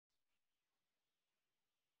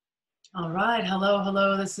All right. Hello,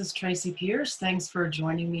 hello. This is Tracy Pierce. Thanks for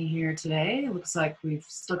joining me here today. Looks like we've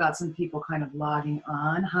still got some people kind of logging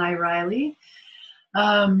on. Hi, Riley.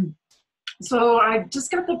 Um, so I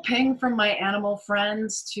just got the ping from my animal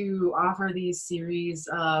friends to offer these series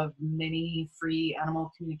of mini free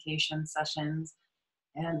animal communication sessions.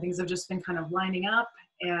 And things have just been kind of lining up.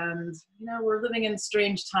 And, we're living in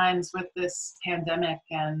strange times with this pandemic.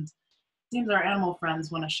 And it seems our animal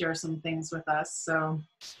friends want to share some things with us. So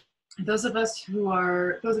those of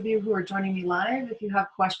you who are joining me live, if you have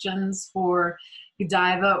questions for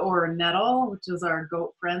Godiva or Nettle, which is our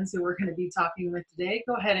goat friends who we're going to be talking with today,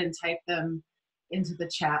 go ahead and type them into the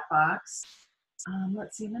chat box.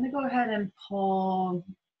 Let's see, I'm going to go ahead and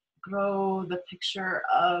grow the picture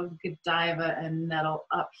of Godiva and Nettle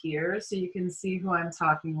up here so you can see who I'm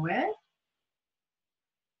talking with.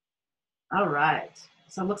 All right,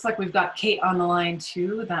 so it looks like we've got Kate on the line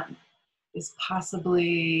too. That is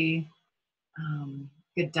possibly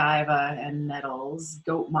Godiva and Nettle's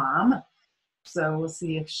goat mom. So we'll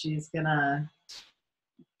see if she's gonna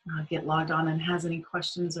get logged on and has any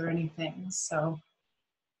questions or anything. So,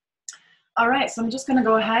 all right, so I'm just gonna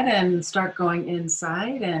go ahead and start going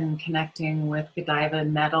inside and connecting with Godiva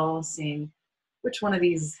and Nettle, seeing which one of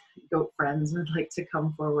these goat friends would like to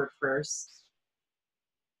come forward first.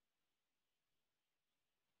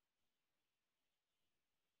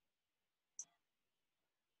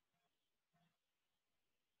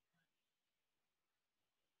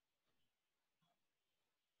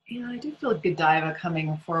 Yeah, I do feel Godiva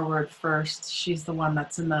coming forward first. She's the one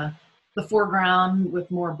that's in the foreground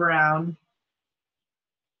with more brown.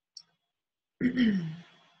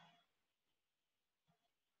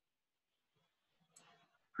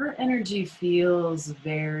 Her energy feels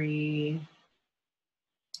very,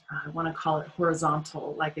 I want to call it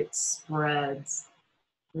horizontal, like it spreads.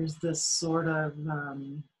 There's this sort of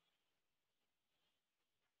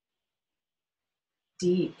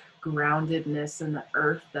deep groundedness in the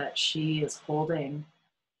earth that she is holding.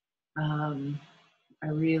 I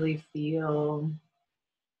really feel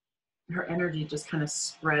her energy just kind of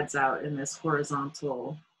spreads out in this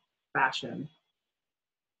horizontal fashion.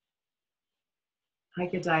 Hi,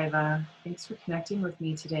 Godiva. Thanks for connecting with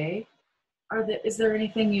me today. Is there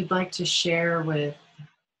anything you'd like to share with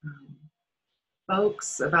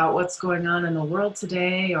folks about what's going on in the world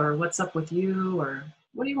today, or what's up with you, or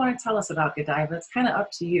what do you want to tell us about Godiva? It's kind of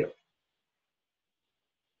up to you.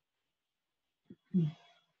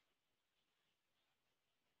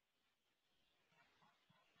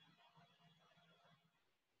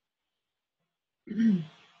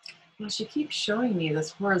 Well, she keeps showing me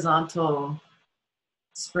this horizontal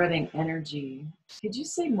spreading energy. Could you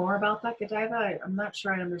say more about that, Godiva? I'm not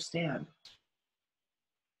sure I understand.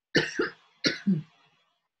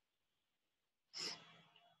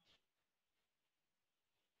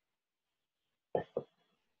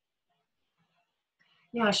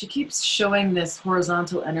 Yeah, she keeps showing this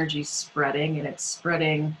horizontal energy spreading, and it's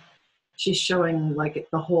spreading. She's showing like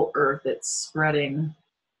the whole earth, it's spreading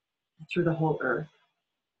through the whole earth.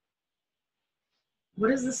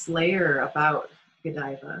 What is this layer about,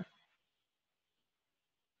 Godiva?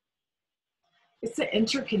 It's the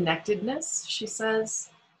interconnectedness, she says.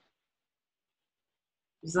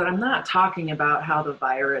 Is that I'm not talking about how the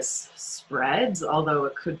virus spreads, although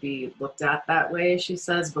it could be looked at that way, she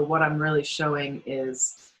says, but what I'm really showing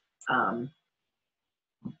is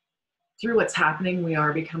through what's happening, we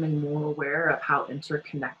are becoming more aware of how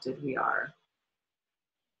interconnected we are.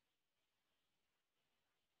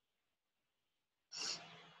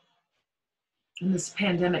 In this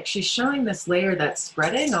pandemic, she's showing this layer that's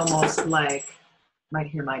spreading almost like, might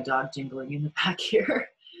hear my dog jingling in the back here,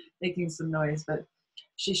 making some noise, but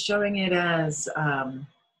she's showing it as a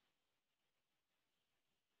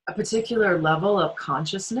particular level of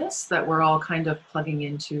consciousness that we're all kind of plugging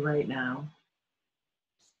into right now.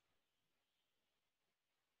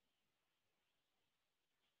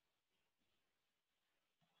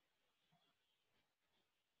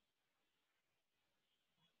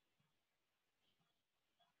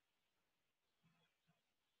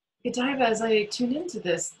 Godiva, as I tune into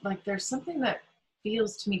this, like there's something that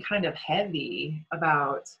feels to me kind of heavy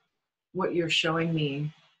about what you're showing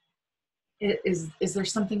me. Is there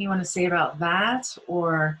something you want to say about that?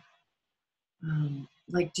 Or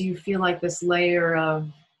like, do you feel like this layer of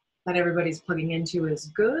that everybody's plugging into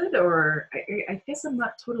is good? Or I guess I'm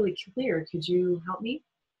not totally clear. Could you help me?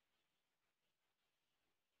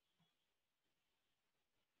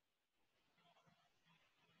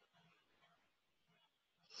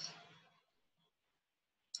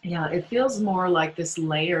 Yeah, it feels more like this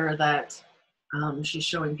layer that she's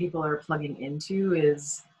showing people are plugging into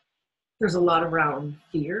is there's a lot around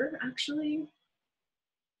fear, actually.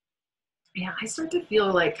 Yeah, I start to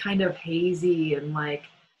feel like kind of hazy and like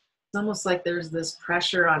it's almost like there's this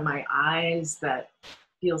pressure on my eyes that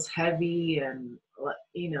feels heavy and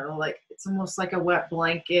like it's almost like a wet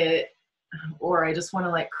blanket, or I just want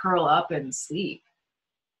to like curl up and sleep.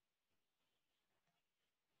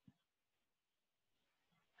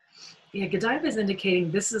 Yeah, Godiva is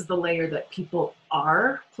indicating this is the layer that people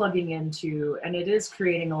are plugging into, and it is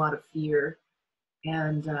creating a lot of fear.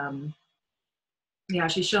 And yeah,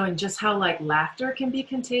 she's showing just how like laughter can be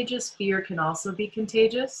contagious, fear can also be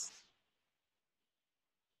contagious.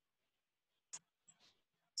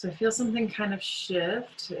 So I feel something kind of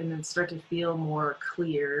shift and then start to feel more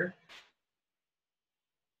clear.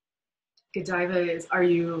 Godiva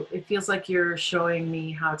it feels like you're showing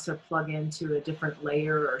me how to plug into a different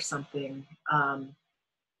layer or something. Can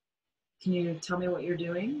you tell me what you're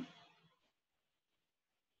doing?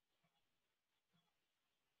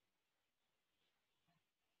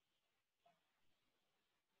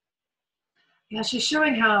 Yeah, she's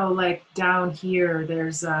showing how like down here,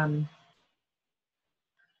 there's,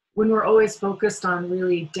 when we're always focused on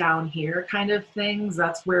really down here kind of things,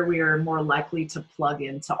 that's where we are more likely to plug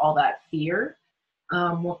into all that fear.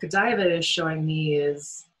 What Godiva is showing me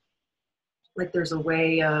is like there's a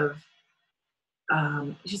way of,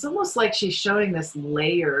 she's almost like she's showing this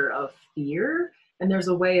layer of fear, and there's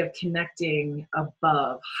a way of connecting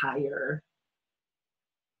above higher.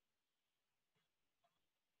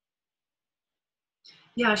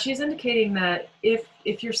 Yeah, she's indicating that if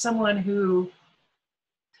you're someone who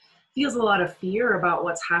feels a lot of fear about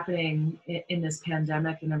what's happening in this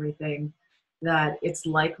pandemic and everything, that it's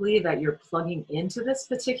likely that you're plugging into this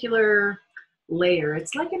particular layer.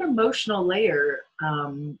 It's like an emotional layer.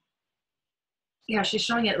 Yeah, she's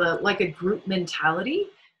showing it like a group mentality.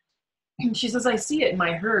 She says, I see it in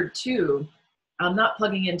my herd too. I'm not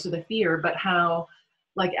plugging into the fear, but how,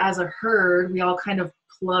 like, as a herd, we all kind of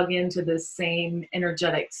plug into this same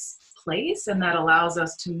energetic place, and that allows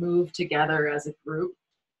us to move together as a group.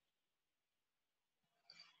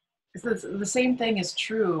 The same thing is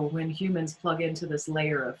true when humans plug into this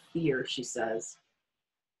layer of fear, she says.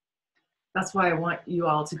 That's why I want you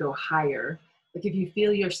all to go higher. Like, if you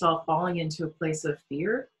feel yourself falling into a place of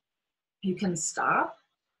fear, you can stop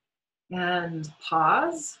and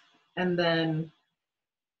pause, and then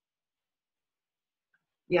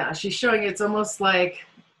yeah, she's showing it's almost like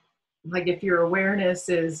if your awareness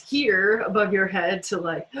is here above your head to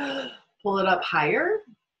like pull it up higher.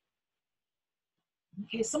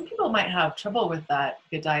 Okay, some people might have trouble with that,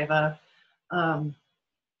 Godiva. um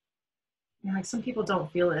like some people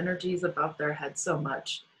don't feel energies above their head so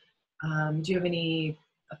much. Do you have any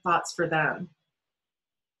thoughts for them?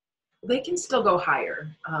 They can still go higher.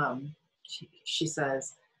 She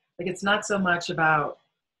says, like, it's not so much about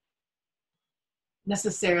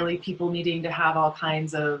necessarily people needing to have all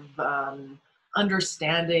kinds of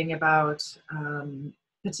understanding about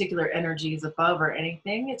particular energies above or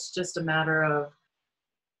anything. It's just a matter of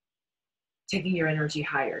taking your energy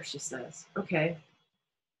higher, she says. Okay,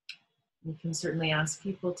 you can certainly ask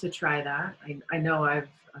people to try that. I know I've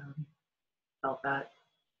felt that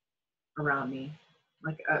around me.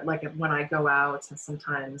 Like when I go out, and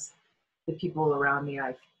sometimes the people around me,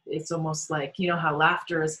 it's almost like, you know how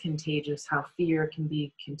laughter is contagious, how fear can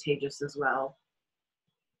be contagious as well.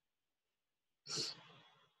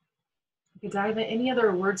 Godiva, any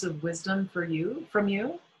other words of wisdom from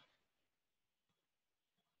you?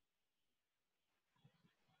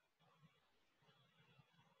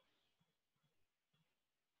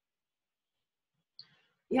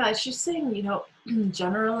 Yeah, she's saying,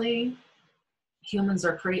 generally humans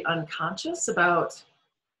are pretty unconscious about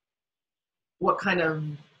what kind of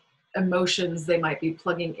emotions they might be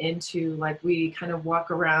plugging into. Like, we kind of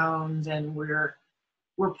walk around and we're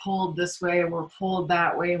pulled this way and we're pulled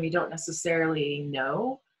that way, and we don't necessarily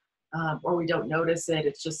know, or we don't notice it.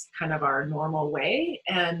 It's just kind of our normal way.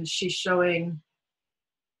 And she's showing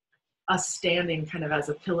us standing kind of as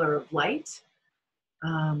a pillar of light,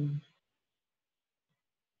 um,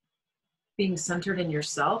 being centered in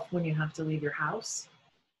yourself when you have to leave your house.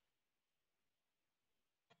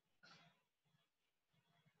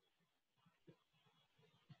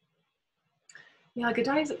 Yeah,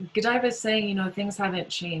 Godiva is saying, things haven't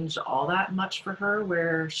changed all that much for her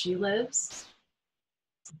where she lives.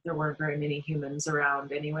 There weren't very many humans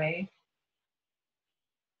around anyway.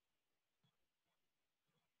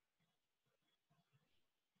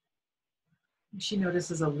 She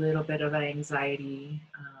notices a little bit of anxiety,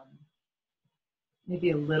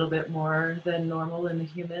 maybe a little bit more than normal in the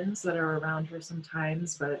humans that are around her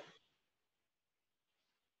sometimes, but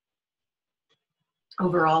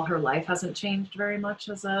overall her life hasn't changed very much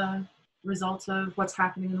as a result of what's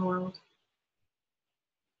happening in the world?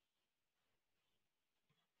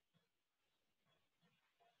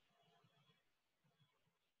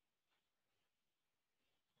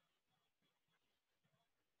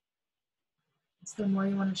 Is there more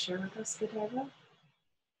you want to share with us, Godiva?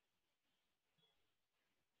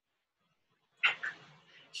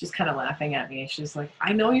 She's kind of laughing at me. She's like,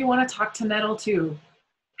 I know you want to talk to Nettle too.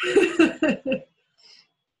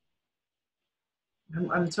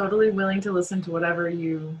 I'm totally willing to listen to whatever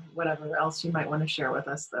else you might want to share with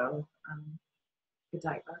us, though.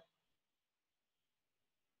 Godiva.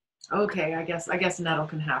 Okay, I guess Nettle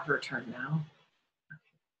can have her turn now.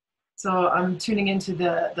 So I'm tuning into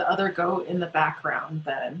the other goat in the background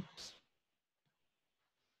then.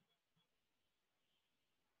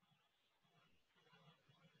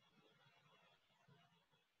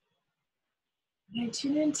 When I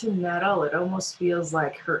tune into Nettle, it almost feels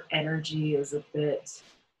like her energy is a bit,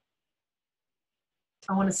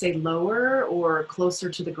 I want to say lower or closer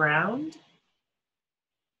to the ground.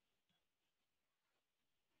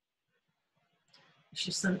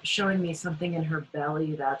 She's showing me something in her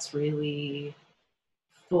belly that's really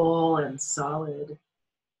full and solid.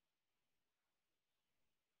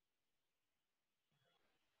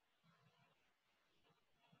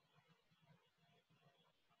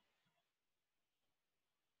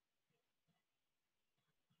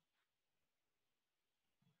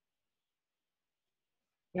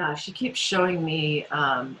 Yeah, she keeps showing me,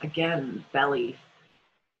 again, belly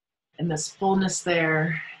and this fullness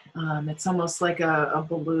there. It's almost like a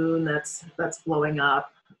balloon that's blowing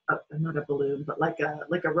up. Not a balloon, but like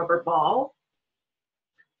a rubber ball.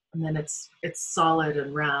 And then it's solid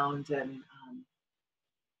and round, and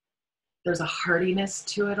there's a hardiness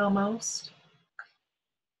to it almost.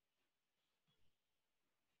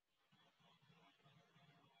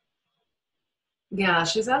 Yeah,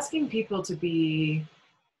 she's asking people to be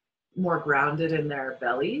more grounded in their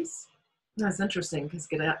bellies. That's interesting because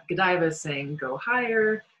Godiva is saying go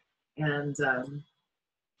higher, and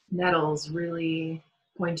Nettle's really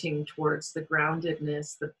pointing towards the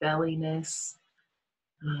groundedness, the belliness.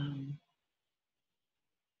 Um,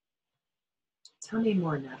 Tell me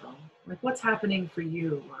more, Nettle. Like, what's happening for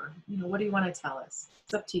you, or what do you want to tell us?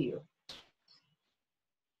 It's up to you.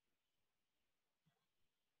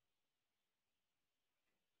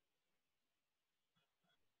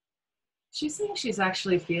 She's saying she's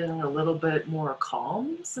actually feeling a little bit more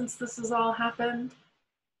calm since this has all happened.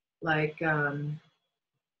 Like,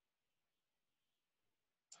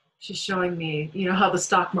 she's showing me, how the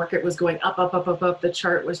stock market was going up, up, up, up, up. The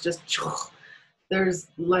chart was just, there's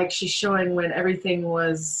like, she's showing when everything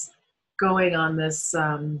was going on this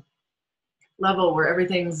level where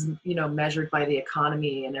everything's, measured by the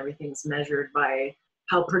economy and everything's measured by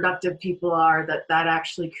how productive people are, that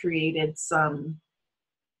actually created some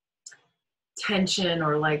tension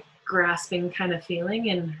or like grasping kind of feeling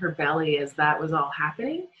in her belly as that was all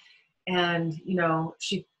happening. And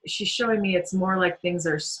she's showing me it's more like things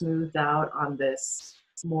are smoothed out on this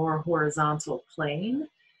more horizontal plane,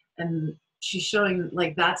 and she's showing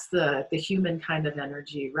like that's the human kind of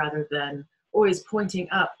energy rather than always pointing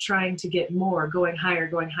up, trying to get more, going higher,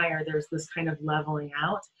 going higher. There's this kind of leveling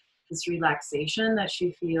out, this relaxation that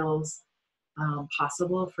she feels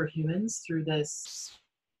possible for humans through this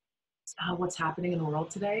what's happening in the world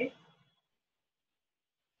today.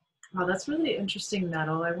 Wow, that's really interesting,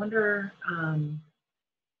 Nettle. I wonder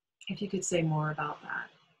if you could say more about that.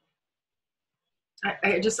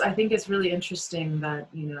 I think it's really interesting that,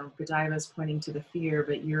 Godiva is pointing to the fear,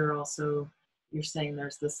 but you're saying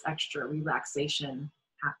there's this extra relaxation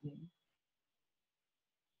happening.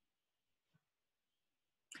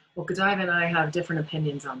 Well, Godiva and I have different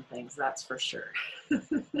opinions on things, that's for sure.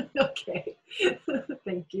 Okay,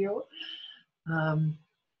 thank you.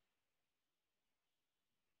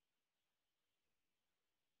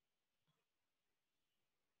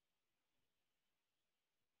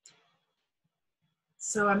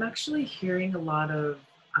 So I'm actually hearing a lot of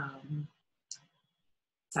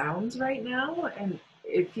sounds right now, and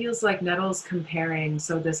it feels like Nettle's comparing,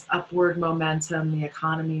 so this upward momentum, the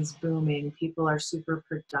economy's booming, people are super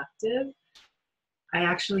productive. I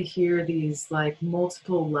actually hear these like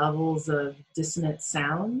multiple levels of dissonant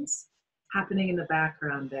sounds happening in the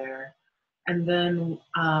background there. And then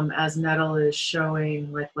as Nettle is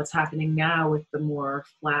showing like what's happening now with the more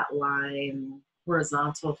flat line,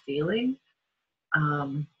 horizontal feeling,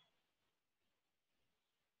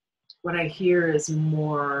 what I hear is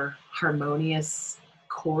more harmonious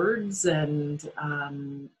chords and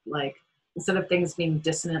like instead of things being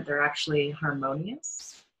dissonant, they're actually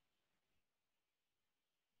harmonious.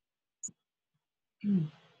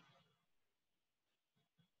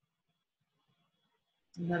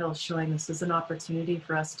 Nettle showing this as an opportunity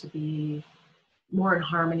for us to be more in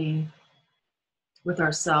harmony with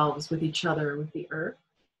ourselves, with each other, with the earth.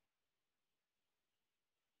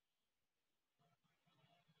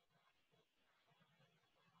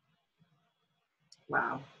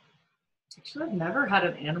 Wow. Actually, I've never had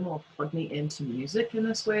an animal plug me into music in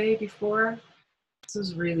this way before. This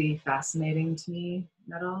is really fascinating to me,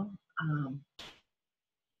 Nettle.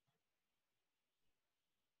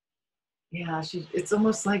 Yeah, it's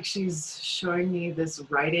almost like she's showing me this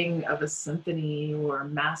writing of a symphony or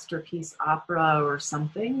masterpiece opera or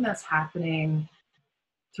something that's happening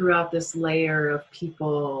throughout this layer of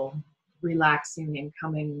people relaxing and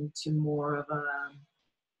coming to more of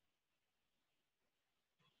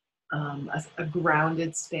a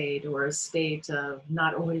grounded state, or a state of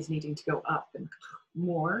not always needing to go up and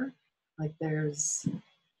more. Like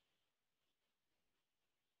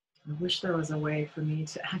I wish there was a way for me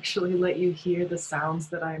to actually let you hear the sounds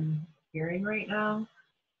that I'm hearing right now.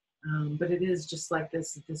 But it is just like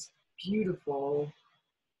this beautiful,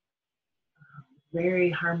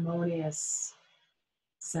 very harmonious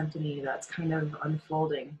symphony that's kind of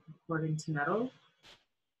unfolding according to Nettle.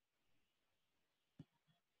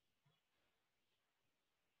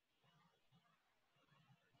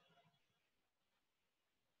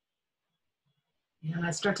 Yeah,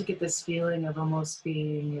 I start to get this feeling of almost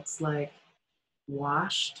being, it's like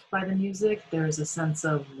washed by the music. There's a sense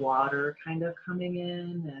of water kind of coming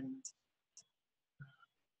in, and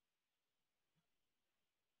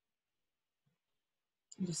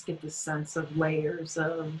I just get this sense of layers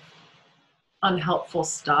of unhelpful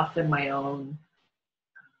stuff in my own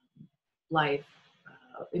life,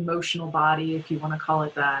 emotional body, if you want to call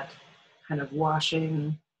it that, kind of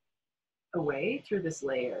washing away through this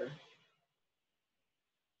layer.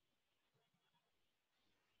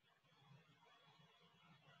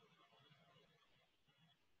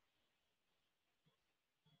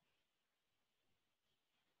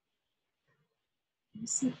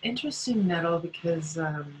 It's an interesting Nettle because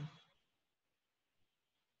I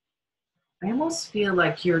almost feel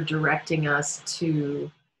like you're directing us to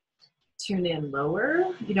tune in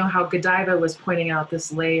lower. You know how Godiva was pointing out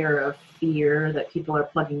this layer of fear that people are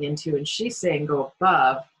plugging into, and she's saying go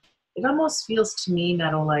above. It almost feels to me,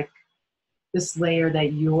 Nettle, like this layer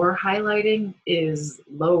that you're highlighting is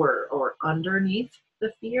lower or underneath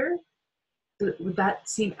the fear. Would that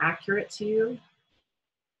seem accurate to you?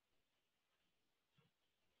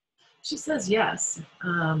 She says yes.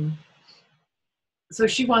 So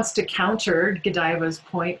she wants to counter Godiva's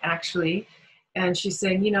point, actually. And she's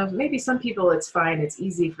saying, you know, maybe some people it's fine, it's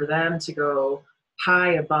easy for them to go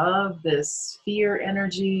high above this fear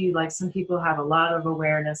energy. Like some people have a lot of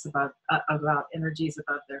awareness about energies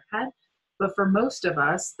above their head. But for most of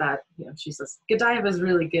us, that, you know, she says Godiva is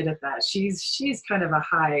really good at that. She's kind of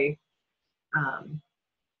a um,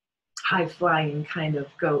 high flying kind of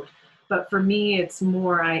goat. But for me, it's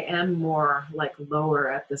more, I am more like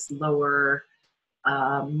lower at this lower,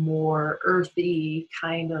 more earthy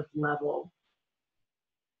kind of level.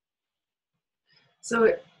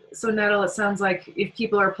 So, so Nettle, it sounds like if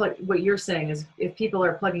people are what you're saying is if people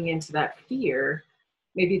are plugging into that fear,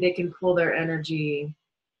 maybe they can pull their energy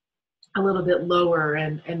a little bit lower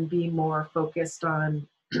and be more focused on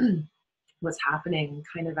what's happening,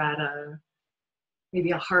 kind of at a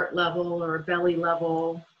maybe a heart level or a belly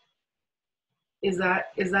level. Is that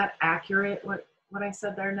accurate? What I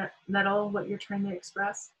said there, Nettle? What you're trying to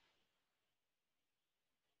express?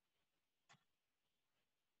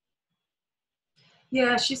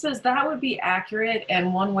 Yeah, she says that would be accurate.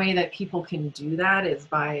 And one way that people can do that is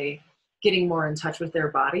by getting more in touch with their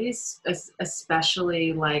bodies,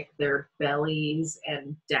 especially like their bellies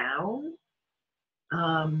and down.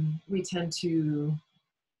 We tend to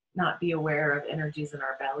not be aware of energies in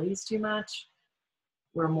our bellies too much.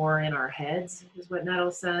 We're more in our heads, is what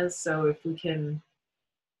Nettle says. So if we can,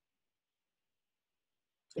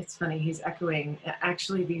 it's funny, he's echoing.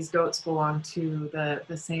 Actually, these goats belong to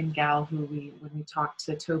the same gal who when we talked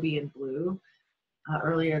to Toby and Blue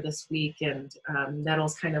earlier this week, and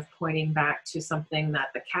Nettle's kind of pointing back to something that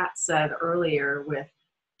the cat said earlier with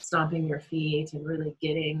stomping your feet and really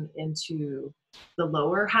getting into the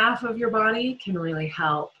lower half of your body can really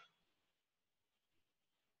help.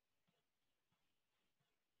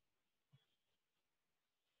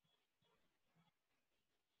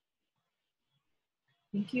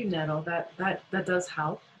 Thank you, Nettle. That does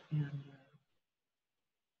help. And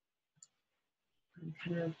I'm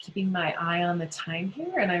kind of keeping my eye on the time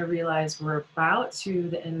here, and I realize we're about to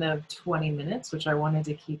the end of 20 minutes, which I wanted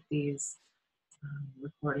to keep these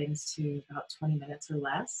recordings to about 20 minutes or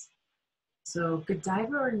less. So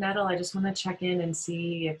Godiva or Nettle, I just want to check in and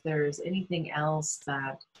see if there's anything else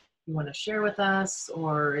that you want to share with us,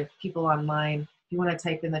 or if people online, if you want to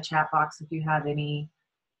type in the chat box if you have any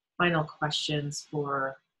final questions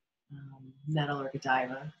for Nettle or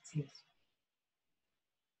Godiva.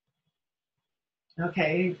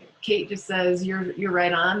 Okay, Kate just says, you're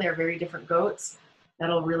right on, they're very different goats.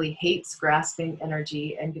 Nettle really hates grasping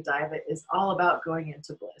energy, and Godiva is all about going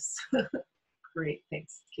into bliss. Great,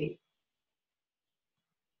 thanks, Kate.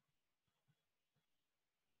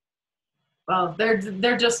 Well,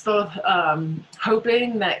 they're just both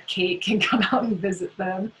hoping that Kate can come out and visit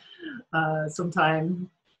them sometime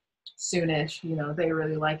soonish. You know, they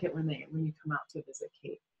really like it when you come out to visit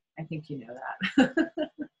Kate. I think you know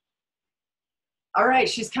that. All right,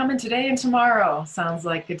 she's coming today and tomorrow. Sounds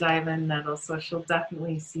like Godiva and Nettle, so she'll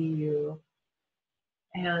definitely see you.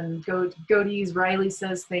 And Godie's Riley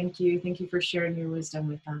says thank you. Thank you for sharing your wisdom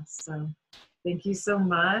with us. So thank you so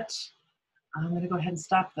much. I'm going to go ahead and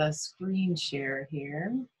stop the screen share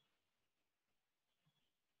here.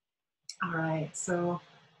 All right, so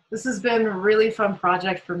this has been a really fun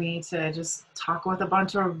project for me to just talk with a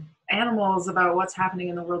bunch of animals about what's happening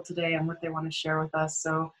in the world today and what they want to share with us.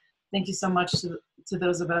 So thank you so much to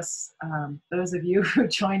those of you who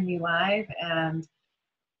joined me live, and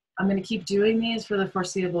I'm going to keep doing these for the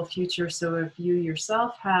foreseeable future. So if you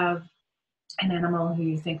yourself have an animal who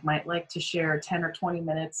you think might like to share 10 or 20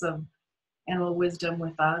 minutes of animal wisdom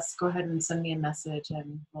with us, go ahead and send me a message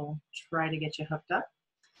and we'll try to get you hooked up.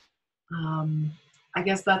 I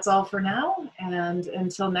guess that's all for now. And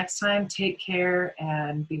until next time, take care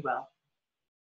and be well.